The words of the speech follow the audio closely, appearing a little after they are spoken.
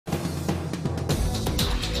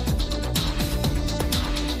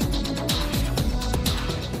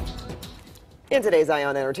In today's Eye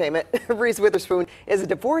on Entertainment, Reese Witherspoon is a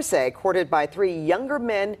divorcee courted by 3 younger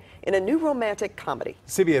men in a new romantic comedy.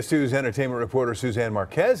 CBS 2's entertainment reporter Suzanne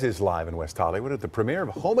Marques is live in West Hollywood at the premiere of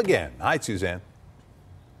Home Again. Hi, Suzanne.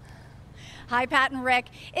 Hi, Pat and Rick.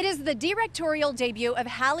 It is the directorial debut of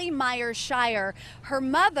Hallie Myers-Shire. Her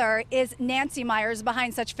mother is Nancy Myers,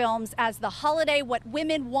 behind such films as The Holiday, What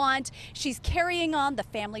Women Want. She's carrying on the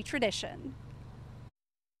family tradition.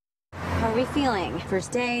 How are we feeling?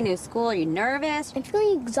 First day, new school, are you nervous? I'm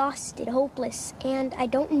feeling exhausted, hopeless, and I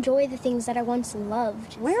don't enjoy the things that I once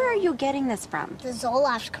loved. Where are you getting this from? The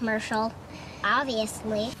Zoloft commercial,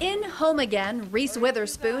 obviously. In Home Again, Reese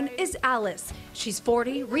Witherspoon is Alice. She's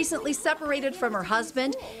 40, recently separated from her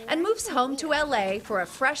husband, and moves home to LA for a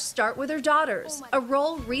fresh start with her daughters, a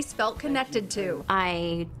role Reese felt connected to.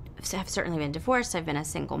 I have certainly been divorced. I've been a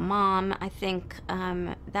single mom. I think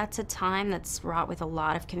that's a time that's wrought with a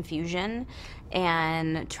lot of confusion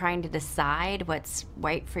and trying to decide what's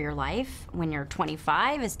right for your life when you're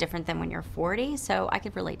 25 is different than when you're 40, so I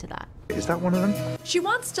could relate to that. Is that one of them? She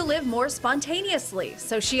wants to live more spontaneously,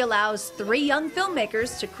 so she allows 3 young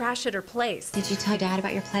filmmakers to crash at her place. Did you tell Dad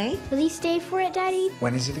about your play? Will you stay for it, Daddy?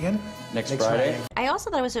 When is it again? Next Friday. I also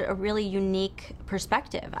thought it was a really unique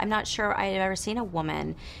perspective. I'm not sure I had ever seen a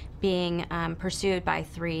woman being pursued by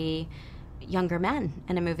 3 younger men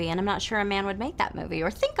in a movie, and I'm not sure a man would make that movie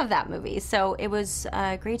or think of that movie. So it was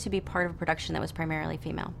great to be part of a production that was primarily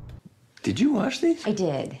female. Did you watch these? I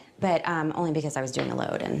did, but only because I was doing a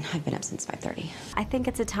load, and I've been up since 5:30. I think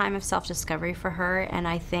it's a time of self-discovery for her, and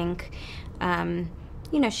I think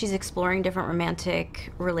you know, she's exploring different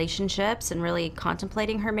romantic relationships and really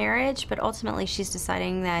contemplating her marriage, but ultimately she's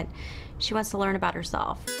deciding that she wants to learn about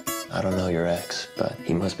herself. I don't know your ex, but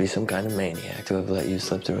he must be some kind of maniac to have let you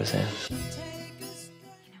slip through his hands.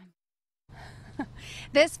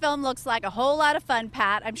 This film looks like a whole lot of fun,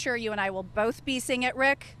 Pat. I'm sure you and I will both be seeing it,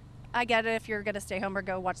 Rick. I get it if you're going to stay home or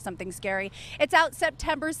go watch something scary. It's out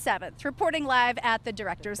September 7th. Reporting live at the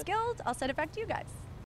Directors Guild, I'll send it back to you guys.